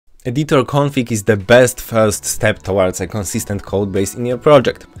EditorConfig is the best first step towards a consistent codebase in your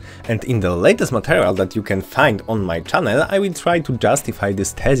project. And in the latest material that you can find on my channel, I will try to justify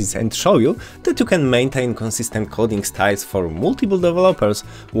this thesis and show you that you can maintain consistent coding styles for multiple developers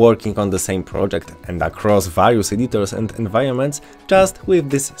working on the same project and across various editors and environments just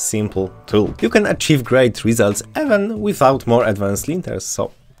with this simple tool. You can achieve great results even without more advanced linters,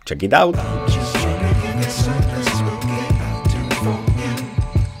 so check it out!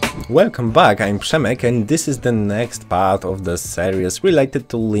 Welcome back, I'm Przemek and this is the next part of the series related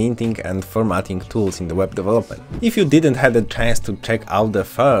to linting and formatting tools in the web development. If you didn't have the chance to check out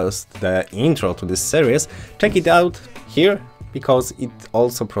the intro to this series, check it out here, because it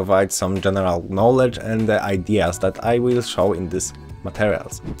also provides some general knowledge and the ideas that I will show in this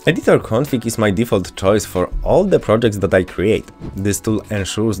materials. EditorConfig is my default choice for all the projects that I create. This tool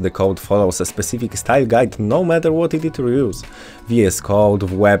ensures the code follows a specific style guide no matter what editor you use. VS Code,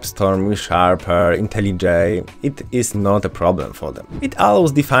 WebStorm, ReSharper, IntelliJ, it is not a problem for them. It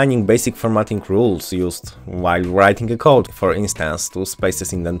allows defining basic formatting rules used while writing a code, for instance, to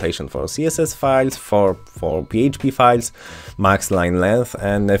spaces indentation for CSS files, for PHP files, max line length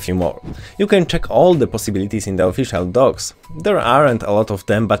and a few more. You can check all the possibilities in the official docs. There aren't a lot of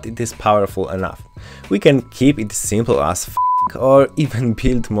them, but it is powerful enough. We can keep it simple as or even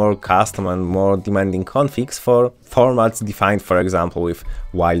build more custom and more demanding configs for formats defined, for example, with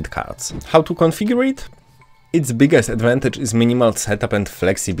wildcards. How to configure it? Its biggest advantage is minimal setup and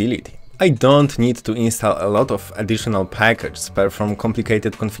flexibility. I don't need to install a lot of additional packages, perform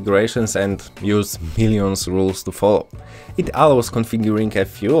complicated configurations and use millions rules to follow. It allows configuring a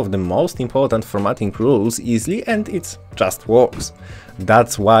few of the most important formatting rules easily and it just works.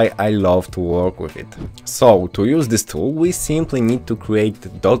 That's why I love to work with it. So, to use this tool, we simply need to create the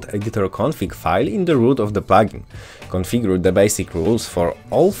 .editorconfig file in the root of the plugin, configure the basic rules for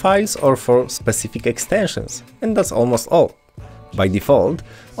all files or for specific extensions, and that's almost all. By default,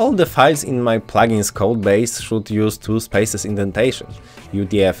 all the files in my plugin's codebase should use 2 spaces indentation.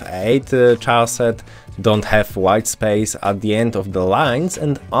 UTF-8 charset, don't have white space at the end of the lines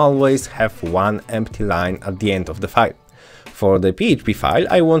and always have one empty line at the end of the file. For the PHP file,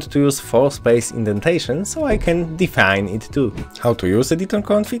 I want to use 4 space indentation, so I can define it too. How to use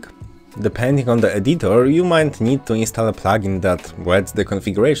EditorConfig? Depending on the editor, you might need to install a plugin that reads the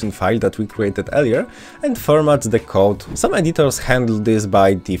configuration file that we created earlier and formats the code. Some editors handle this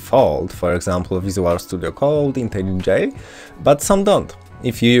by default, for example Visual Studio Code, IntelliJ, but some don't.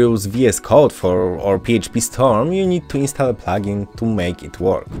 If you use VS Code or PHP Storm, you need to install a plugin to make it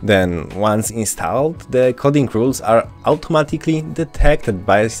work. Then, once installed, the coding rules are automatically detected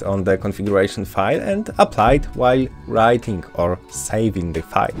based on the configuration file and applied while writing or saving the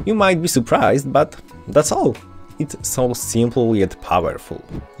file. You might be surprised, but that's all. It's so simple yet powerful.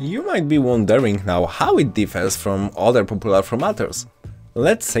 You might be wondering now how it differs from other popular formatters.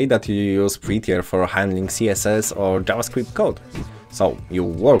 Let's say that you use Prettier for handling CSS or JavaScript code. So you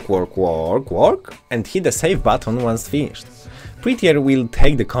work and hit the save button once finished. Prettier will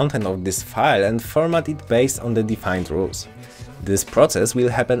take the content of this file and format it based on the defined rules. This process will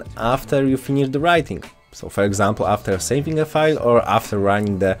happen after you finish the writing, so for example after saving a file or after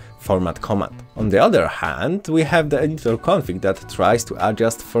running the format command. On the other hand, we have the EditorConfig that tries to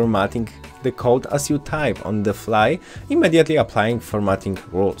adjust formatting the code as you type on the fly, immediately applying formatting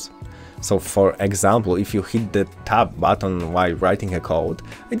rules. So for example, if you hit the tab button while writing a code,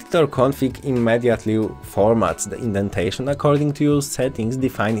 EditorConfig immediately formats the indentation according to your settings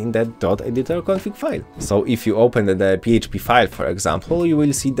defined in that .editorconfig file. So if you open the PHP file, for example, you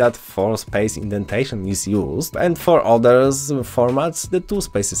will see that 4 space indentation is used, and for others formats the 2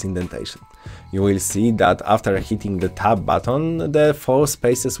 spaces indentation. You will see that after hitting the tab button, the 4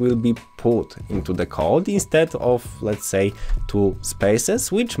 spaces will be put into the code instead of, let's say, 2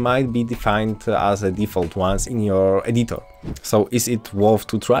 spaces, which might be defined as a default ones in your editor. So is it worth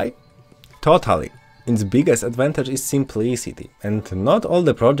to try? Totally. Its biggest advantage is simplicity, and not all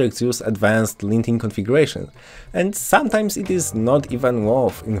the projects use advanced linting configuration, and sometimes it is not even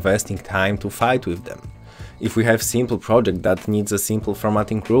worth investing time to fight with them. If we have simple project that needs a simple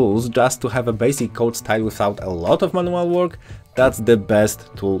formatting rules just to have a basic code style without a lot of manual work, that's the best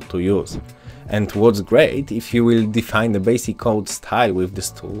tool to use. And what's great, if you will define the basic code style with this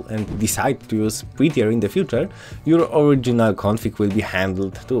tool and decide to use Prettier in the future, your original config will be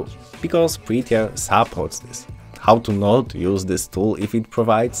handled too, because Prettier supports this. How to not use this tool if it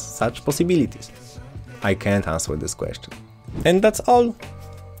provides such possibilities? I can't answer this question. And that's all.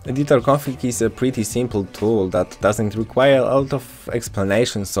 EditorConfig is a pretty simple tool that doesn't require a lot of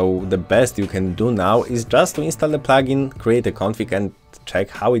explanation, so the best you can do now is just to install the plugin, create a config and check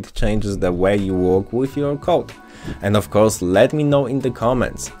how it changes the way you work with your code. And of course, let me know in the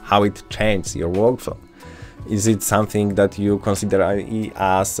comments how it changed your workflow. Is it something that you consider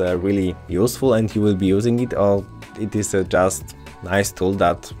as really useful and you will be using it, or it is just nice tool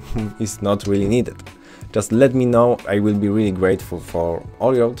that is not really needed? Just let me know, I will be really grateful for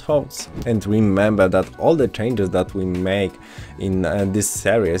all your thoughts. And remember that all the changes that we make in this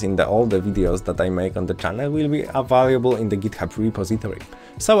series, in all the videos that I make on the channel, will be available in the GitHub repository.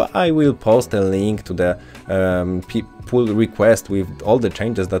 So I will post a link to the pull request with all the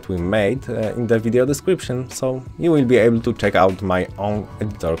changes that we made in the video description, so you will be able to check out my own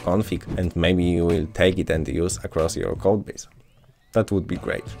editor config and maybe you will take it and use across your codebase. That would be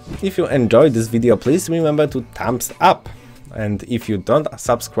great. If you enjoyed this video, please remember to thumbs up. And if you don't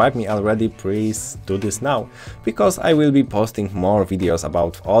subscribe me already, please do this now, because I will be posting more videos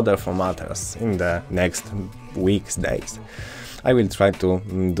about other formatters in the next weeks, days. I will try to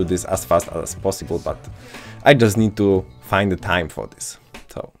do this as fast as possible, but I just need to find the time for this.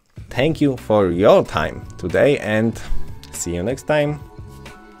 So thank you for your time today and see you next time.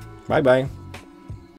 Bye bye.